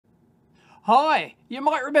Hi, you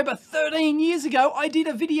might remember 13 years ago I did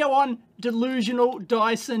a video on delusional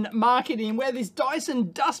Dyson marketing where this Dyson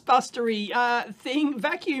dustbustery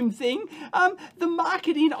vacuum thing, the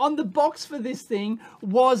marketing on the box for this thing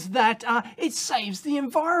was that it saves the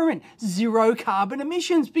environment, zero carbon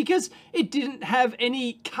emissions, because it didn't have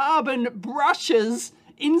any carbon brushes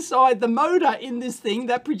inside the motor in this thing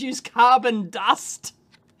that produce carbon dust.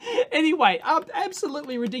 Anyway,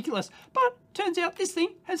 absolutely ridiculous. But turns out this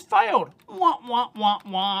thing has failed. Wah, wah, wah,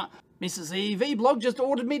 wah. Mrs. EV blog just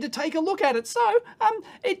ordered me to take a look at it. So,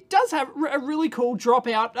 it does have a really cool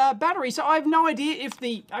dropout battery. So I have no idea if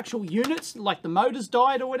the actual units, like the motors,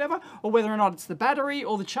 died or whatever, or whether or not it's the battery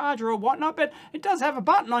or the charger or whatnot. But it does have a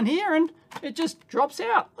button on here and it just drops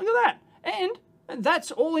out. Look at that. And that's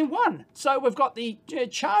all in one. So we've got the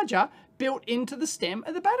charger built into the stem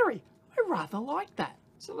of the battery. I rather like that.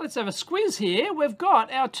 So let's have a squiz here. We've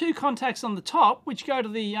got our 2 contacts on the top, which go to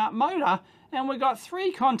the motor, and we've got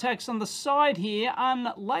 3 contacts on the side here,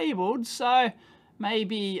 unlabeled, so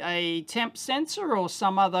maybe a temp sensor or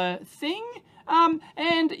some other thing.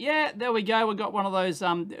 And yeah, there we go. We've got one of those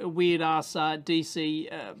weird-ass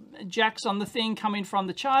DC jacks on the thing coming from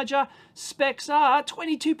the charger. Specs are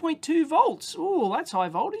 22.2 volts. Ooh, that's high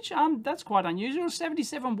voltage. That's quite unusual.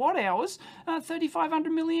 77 watt hours,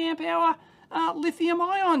 3,500 milliamp hour.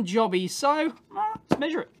 Lithium-ion jobby, so let's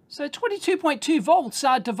measure it. So 22.2 volts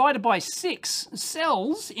divided by 6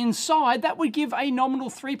 cells inside, that would give a nominal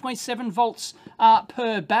 3.7 volts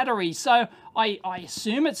per battery. So I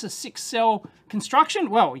assume it's a 6-cell construction.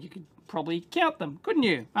 Well, you could probably count them, couldn't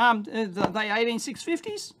you? They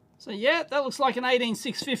 18650s? So yeah, that looks like an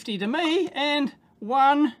 18650 to me. And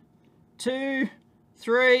 1, 2,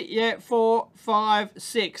 3, yeah, 4, 5,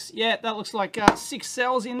 6. Yeah, that looks like 6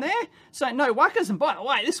 cells in there. So no wuckers. And by the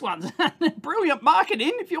way, this one's brilliant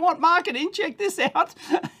marketing. If you want marketing, check this out.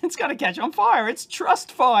 It's going to catch on fire. It's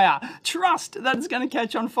trust fire. Trust that it's going to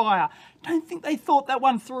catch on fire. Don't think they thought that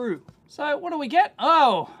one through. So what do we get?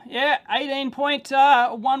 Oh, yeah,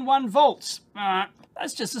 18.11 volts.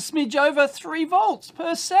 That's just a smidge over 3 volts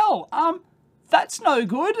per cell. That's no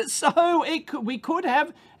good. So we could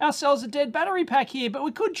have ourselves a dead battery pack here, but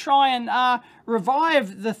we could try and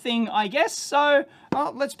revive the thing, I guess. So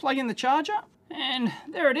let's plug in the charger, and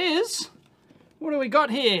there it is. What do we got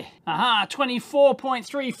here? Aha,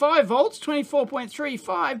 24.35 volts,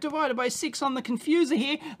 24.35 divided by 6 on the confuser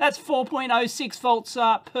here. That's 4.06 volts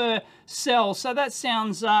per cell. So that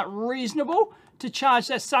sounds reasonable to charge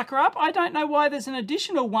that sucker up. I don't know why there's an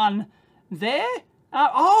additional one there.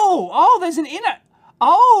 There's an inner.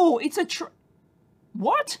 Oh, it's a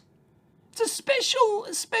what? It's a special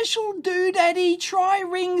doodaddy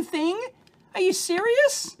tri-ring thing. Are you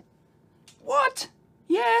serious? What?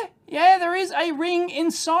 Yeah, there is a ring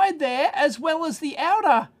inside there as well as the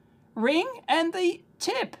outer ring and the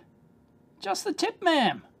tip. Just the tip,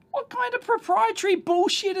 ma'am. What kind of proprietary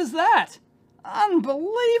bullshit is that?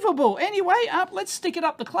 Unbelievable. Anyway, let's stick it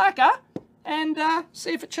up the clacker and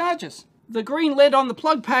see if it charges. The green LED on the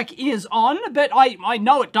plug pack is on, but I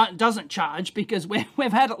know it doesn't charge because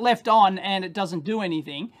we've had it left on and it doesn't do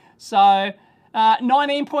anything. So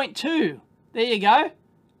 19.2, there you go.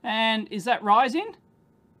 And is that rising?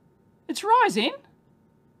 It's rising.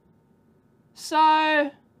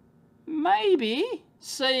 So maybe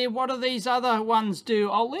see what do these other ones do.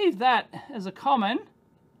 I'll leave that as a common.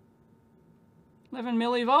 11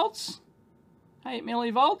 millivolts, 8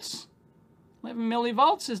 millivolts. 11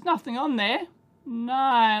 millivolts, there's nothing on there.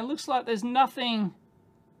 No, it looks like there's nothing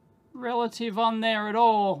relative on there at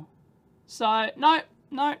all. So, no,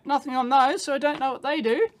 nothing on those, so I don't know what they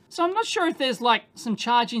do. So I'm not sure if there's like some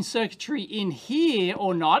charging circuitry in here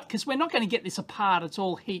or not, because we're not going to get this apart, it's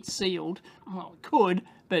all heat sealed. Well, it could,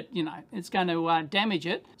 but you know, it's going to damage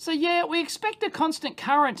it. So yeah, we expect a constant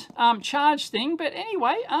current charge thing, but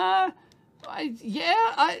anyway, I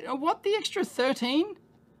want the extra 13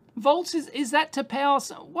 volts. Is that to power?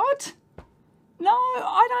 What? No,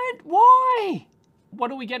 I don't. Why? What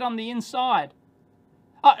do we get on the inside?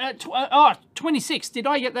 26. Did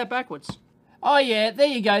I get that backwards? Oh yeah, there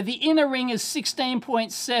you go. The inner ring is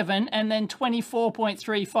 16.7 and then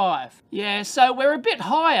 24.35. Yeah, so we're a bit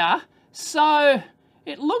higher. So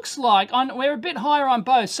it looks like we're a bit higher on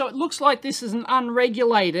both. So it looks like this is an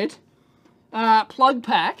unregulated plug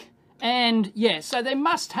pack. And yeah, so they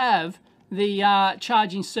must have the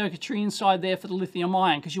charging circuitry inside there for the lithium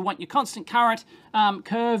ion, because you want your constant current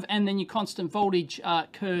curve and then your constant voltage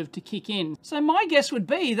curve to kick in. So my guess would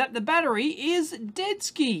be that the battery is dead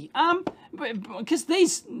ski, because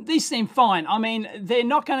these seem fine. I mean, they're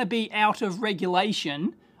not going to be out of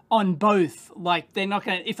regulation on both. Like, they're not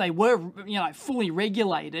going to, if they were, you know, fully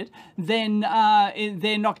regulated, then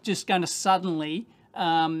they're not just going to suddenly,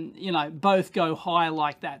 you know, both go high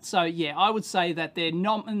like that. So yeah, I would say that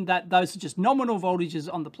those are just nominal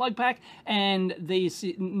voltages on the plug pack, and this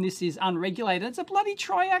is unregulated. It's a bloody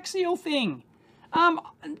triaxial thing. I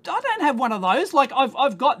don't have one of those. Like,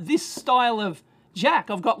 I've got this style of jack.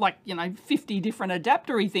 I've got, like, you know, 50 different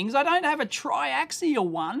adaptery things. I don't have a triaxial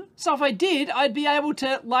one. So if I did, I'd be able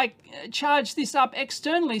to, like, charge this up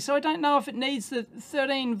externally. So I don't know if it needs the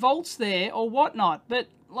 13 volts there or whatnot. But,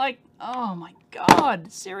 like, oh my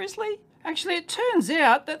God, seriously? Actually, it turns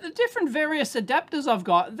out that the different various adapters I've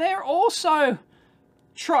got, they're also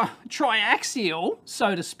triaxial,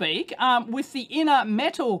 so to speak, with the inner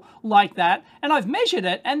metal like that. And I've measured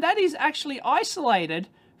it, and that is actually isolated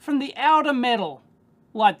from the outer metal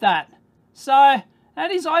like that. So that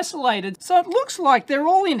is isolated. So it looks like they're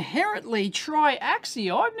all inherently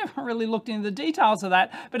triaxial. I've never really looked into the details of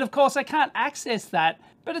that, but of course I can't access that.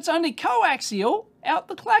 But it's only coaxial out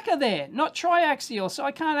the clacker there, not triaxial, so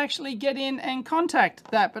I can't actually get in and contact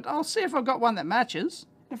that. But I'll see if I've got one that matches.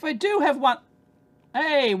 If I do have one,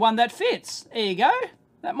 hey, one that fits, there you go.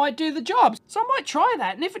 That might do the job. So I might try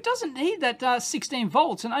that, and if it doesn't need that 16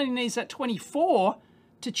 volts and only needs that 24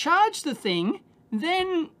 to charge the thing,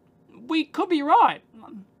 then we could be right.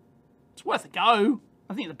 It's worth a go.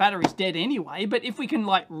 I think the battery's dead anyway, but if we can,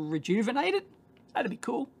 like, rejuvenate it, that'd be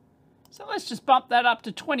cool. So let's just bump that up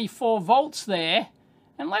to 24 volts there,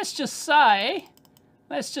 and let's just say,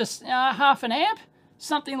 half an amp,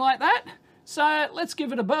 something like that. So let's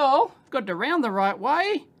give it a whirl. Got it around the right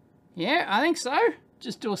way. Yeah, I think so.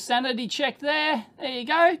 Just do a sanity check there. There you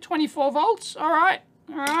go, 24 volts. All right,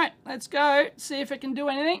 let's go. See if it can do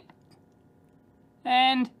anything.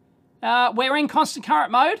 And we're in constant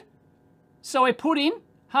current mode. So we put in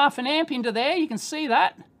half an amp into there. You can see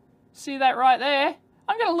that. See that right there.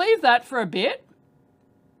 I'm going to leave that for a bit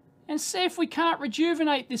and see if we can't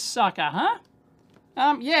rejuvenate this sucker, huh?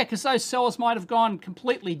 Yeah, because those cells might have gone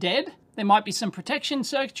completely dead. There might be some protection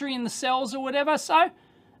circuitry in the cells or whatever. So,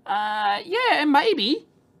 yeah, maybe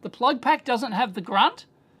the plug pack doesn't have the grunt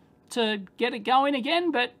to get it going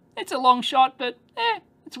again, but it's a long shot, but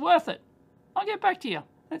it's worth it. I'll get back to you.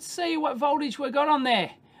 Let's see what voltage we got on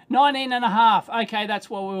there. 19.5. Okay, that's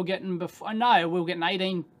what we were getting before. No, we were getting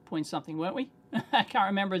 18 point something, weren't we? I can't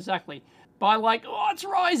remember exactly. By, like, oh, it's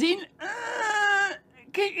rising.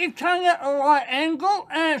 Keep your tongue at the right angle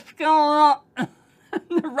and it's going up.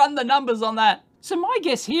 Run the numbers on that. So my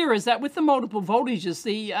guess here is that with the multiple voltages,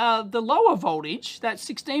 the lower voltage, that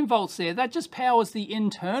 16 volts there, that just powers the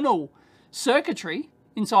internal circuitry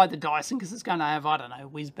inside the Dyson, because it's going to have, I don't know,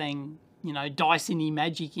 whiz-bang, you know, Dyson-y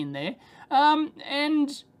magic in there.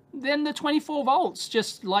 And then the 24 volts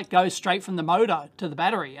just, like, goes straight from the motor to the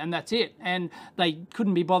battery, and that's it. And they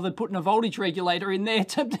couldn't be bothered putting a voltage regulator in there.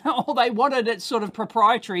 All they wanted, it's sort of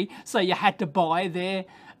proprietary, so you had to buy their,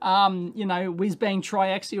 you know, whiz-bang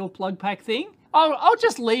triaxial plug pack thing. I'll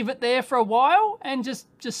just leave it there for a while and just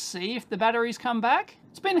see if the batteries come back.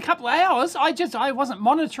 It's been a couple of hours. I wasn't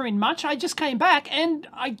monitoring much. I just came back and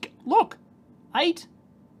look, 8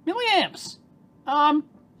 milliamps.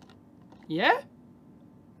 Yeah.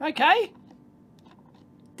 Okay.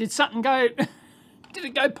 Did something go? Did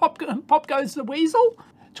it go pop goes the weasel?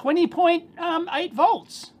 20.8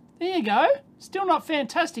 volts. There you go. Still not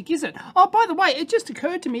fantastic, is it? Oh, by the way, it just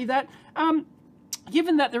occurred to me that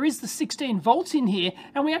given that there is the 16 volts in here,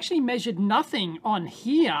 and we actually measured nothing on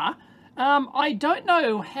here, I don't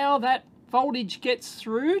know how that voltage gets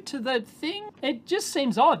through to the thing. It just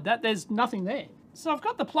seems odd that there's nothing there. So I've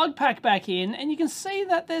got the plug pack back in, and you can see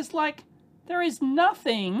that there's, like, there is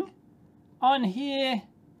nothing on here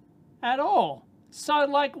at all. So,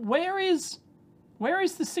 like, where is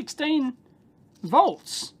the 16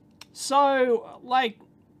 volts? So, like,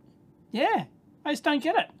 yeah, I just don't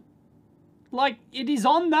get it. Like, it is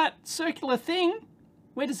on that circular thing.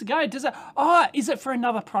 Where does it go? Does it, oh, is it for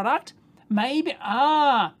another product? Maybe,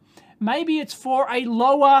 maybe it's for a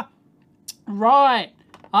lower, right.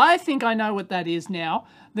 I think I know what that is now.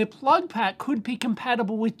 The plug pack could be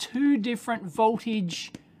compatible with 2 different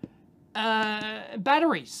voltage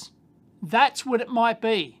batteries. That's what it might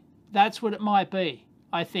be. That's what it might be,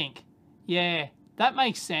 I think. Yeah, that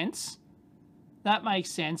makes sense. That makes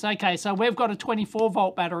sense. Okay, so we've got a 24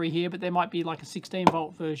 volt battery here, but there might be like a 16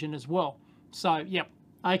 volt version as well. So, yep.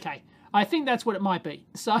 Okay. I think that's what it might be.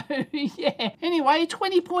 So, yeah. Anyway,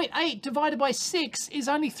 20.8 divided by 6 is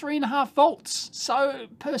only 3.5 volts. So,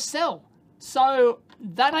 per cell. So,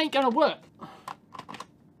 that ain't going to work.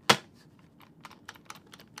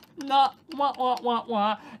 No,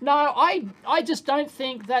 no, I just don't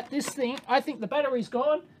think that this thing, I think the battery's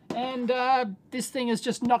gone, and this thing is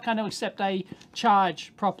just not going to accept a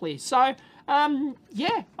charge properly. So,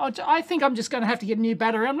 yeah, I think I'm just going to have to get a new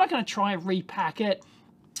battery. I'm not going to try and repack it.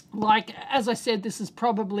 Like, as I said, this is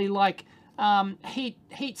probably like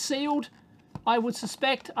heat sealed, I would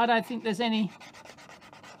suspect. I don't think there's any...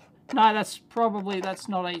 No, that's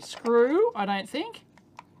not a screw, I don't think.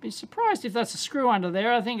 Be surprised if that's a screw under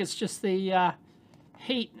there. I think it's just the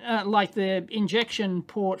heat, like the injection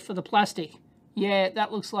port for the plastic. Yeah,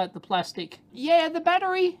 that looks like the plastic. Yeah, the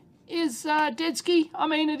battery is dead ski. I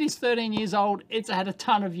mean, it is 13 years old. It's had a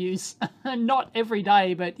ton of use. Not every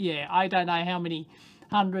day, but yeah, I don't know how many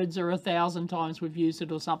hundreds or 1,000 times we've used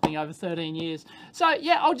it or something over 13 years. So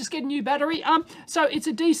yeah, I'll just get a new battery. So it's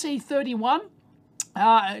a DC31.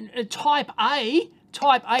 Type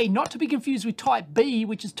A, not to be confused with Type B,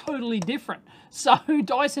 which is totally different. So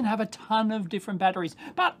Dyson have a ton of different batteries,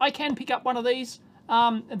 but I can pick up one of these.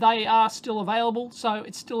 They are still available, so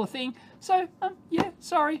it's still a thing. So yeah,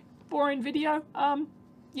 sorry, boring video.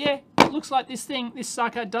 Yeah, it looks like this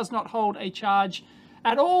sucker does not hold a charge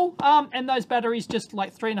at all. And those batteries just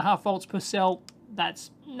like 3.5 volts per cell.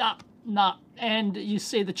 That's nah. And you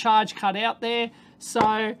see the charge cut out there.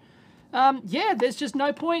 So yeah, there's just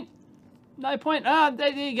no point. No point. There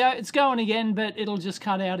you go. It's going again, but it'll just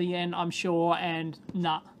cut out again, I'm sure. And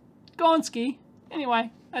nah. Gone ski.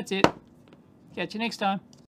 Anyway, that's it. Catch you next time.